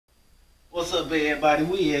What's up, everybody?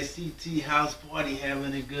 We at CT House Party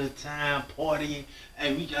having a good time partying.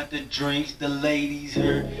 Hey, we got the drinks, the ladies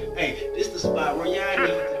here. Hey, this the spot where y'all need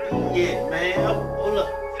to be at, man. Hold up.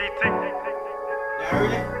 CT. Y'all heard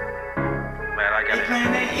that? Man, I got They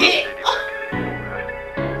playing that hit.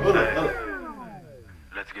 Hold up.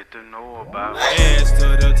 Let's get to know about. S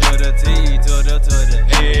to the T to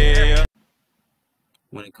the L.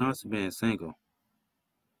 When it comes to being single,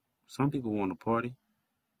 some people want to party,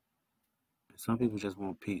 and some people just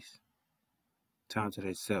want peace, time to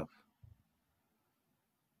themselves.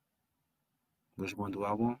 Which one do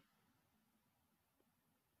I want?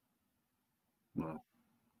 Well,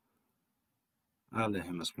 I'll let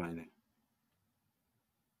him explain it.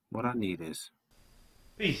 What I need is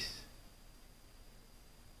Peace.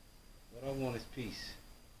 What I want is peace.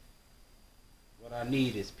 What I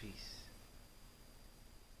need is peace.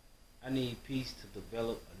 I need peace to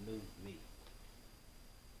develop a new me.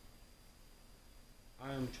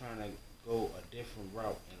 I am trying to go a different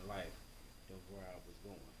route in life than where I was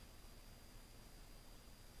going.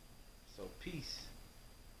 So peace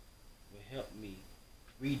will help me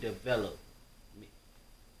redevelop me.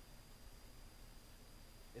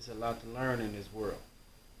 It's a lot to learn in this world.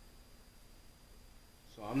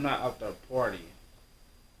 So I'm not out there partying.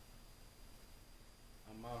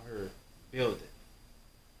 I'm out here building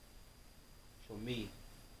for me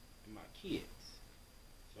and my kids.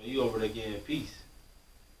 So you over there getting peace.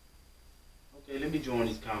 Okay, let me join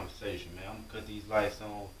this conversation, man. I'm gonna cut these lights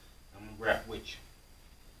on. I'm gonna rap with you.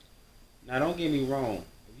 Now don't get me wrong.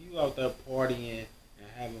 If you out there partying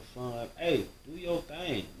and having fun, hey, do your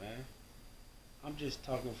thing, man. I'm just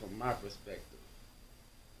talking from my perspective.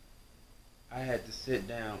 I had to sit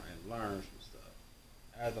down and learn some stuff.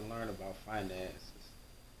 I had to learn about finances.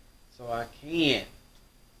 So I can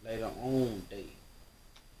later on date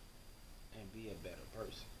and be a better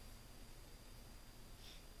person.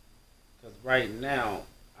 Because right now,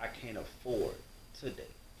 I can't afford to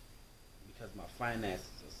date because my finances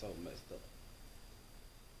are so messed up.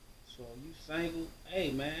 So if you single,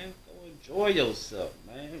 hey man, go enjoy yourself,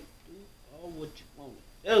 man. Do all what you want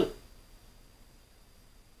to do.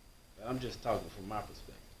 But I'm just talking from my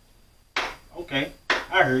perspective. Okay,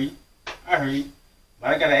 I heard you. But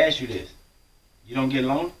I gotta ask you this. You don't get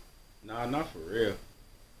lonely? Nah, not for real.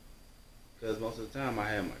 Because most of the time I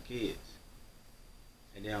have my kids.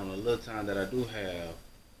 And then on the little time that I do have,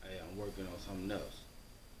 hey, I'm working on something else.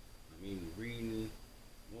 I'm even reading,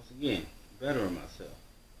 once again, bettering myself.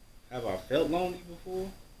 Have I felt lonely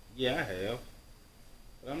before? Yeah, I have.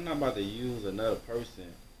 But I'm not about to use another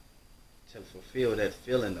person to fulfill that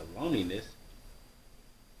feeling of loneliness.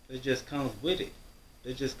 It just comes with it.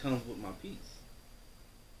 It just comes with my peace.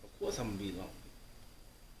 Of course I'm going to be lonely.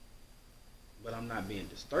 But I'm not being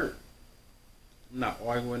disturbed. I'm not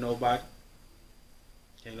arguing with nobody.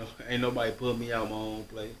 Ain't nobody put me out my own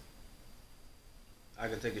place. I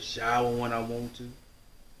can take a shower when I want to.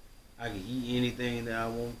 I can eat anything that I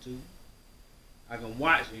want to. I can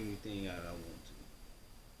watch anything that I want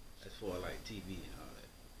to. As far as like TV and all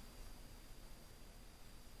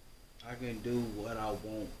that. I can do what I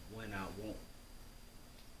want when I want.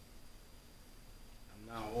 I'm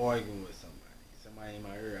not arguing with somebody. Somebody in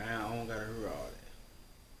my ear. I don't gotta hear all that.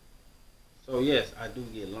 So yes, I do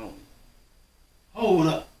get lonely. Hold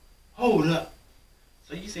up.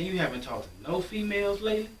 So you say you haven't talked to no females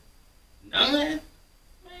lately? None? Man,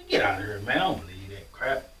 get out of here, man. I don't believe that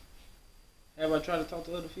crap. Have I tried to talk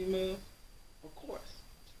to other females? Of course.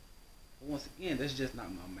 But once again, that's just not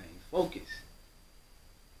my main focus.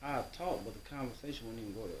 I'll talk, but the conversation won't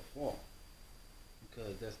even go that far.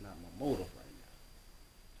 Because that's not my motive right now.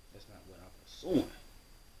 That's not what I'm pursuing.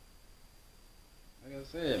 Like I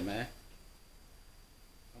said, man,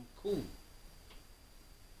 I'm cool.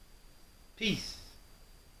 Peace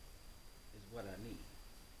is what I need.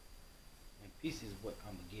 And peace is what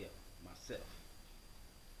I'm going to give myself.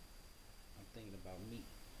 I'm thinking about me.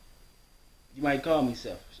 You might call me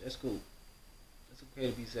selfish. That's cool. It's okay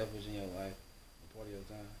to be selfish in your life. A part of your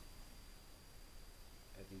time.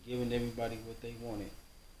 After giving everybody what they wanted,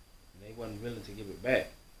 and they wasn't willing to give it back,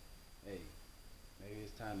 hey, maybe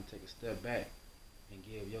it's time to take a step back and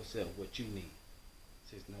give yourself what you need,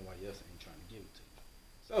 since nobody else ain't trying to give it to you.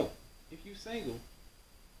 So, if you single,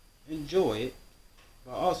 enjoy it,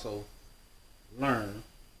 but also learn.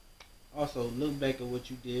 Also look back at what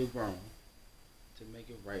you did wrong to make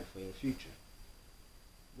it right for your future.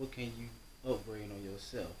 What can you upgrade on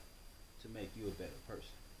yourself to make you a better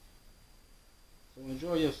person? So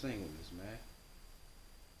enjoy your singleness, man.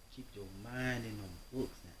 Keep your mind in them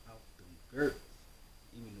books and out them girls,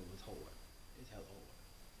 even though it's hard. It's hella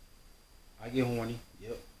hard. I get horny,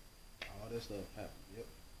 yep. All this that stuff happens. Yep.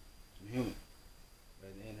 I'm human. But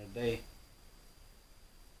at the end of the day,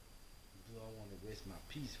 do I want to risk my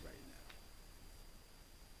peace right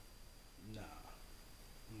now? Nah.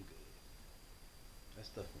 I'm good. That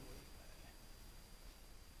stuff can wait,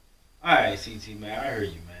 man. Alright, CT, man. I heard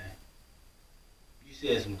you, man. You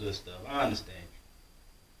said some good stuff. I understand you.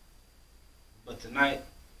 But tonight,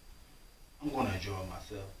 I'm going to enjoy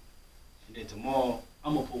myself. And then tomorrow,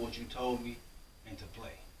 I'm going to put what you told me into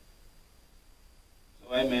play.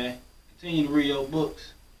 So, hey, man, continue to read your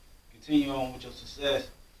books. Continue on with your success.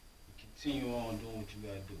 And continue on doing what you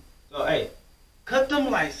got to do. So, hey, cut them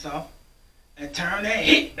lights off and turn that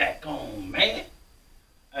hit back on, man.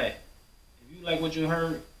 Hey, if you like what you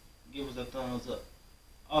heard, give us a thumbs up.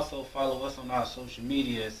 Also, follow us on our social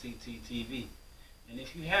media at CTTV. And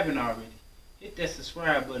if you haven't already, hit that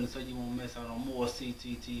subscribe button so you won't miss out on more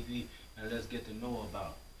CTTV and Let's Get to Know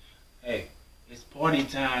About. Hey, it's party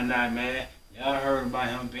time now, man. Y'all heard about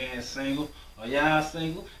him being single. Or y'all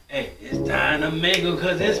single? Hey, it's time to mingle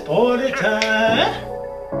because it's party time.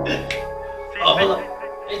 Oh, hold up.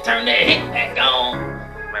 Hey, turn that hit back on.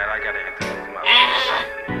 Man, I gotta introduce my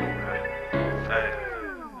Hey,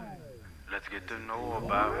 let's get to know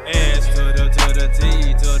about. S to the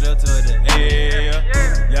T to the L.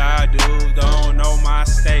 Y'all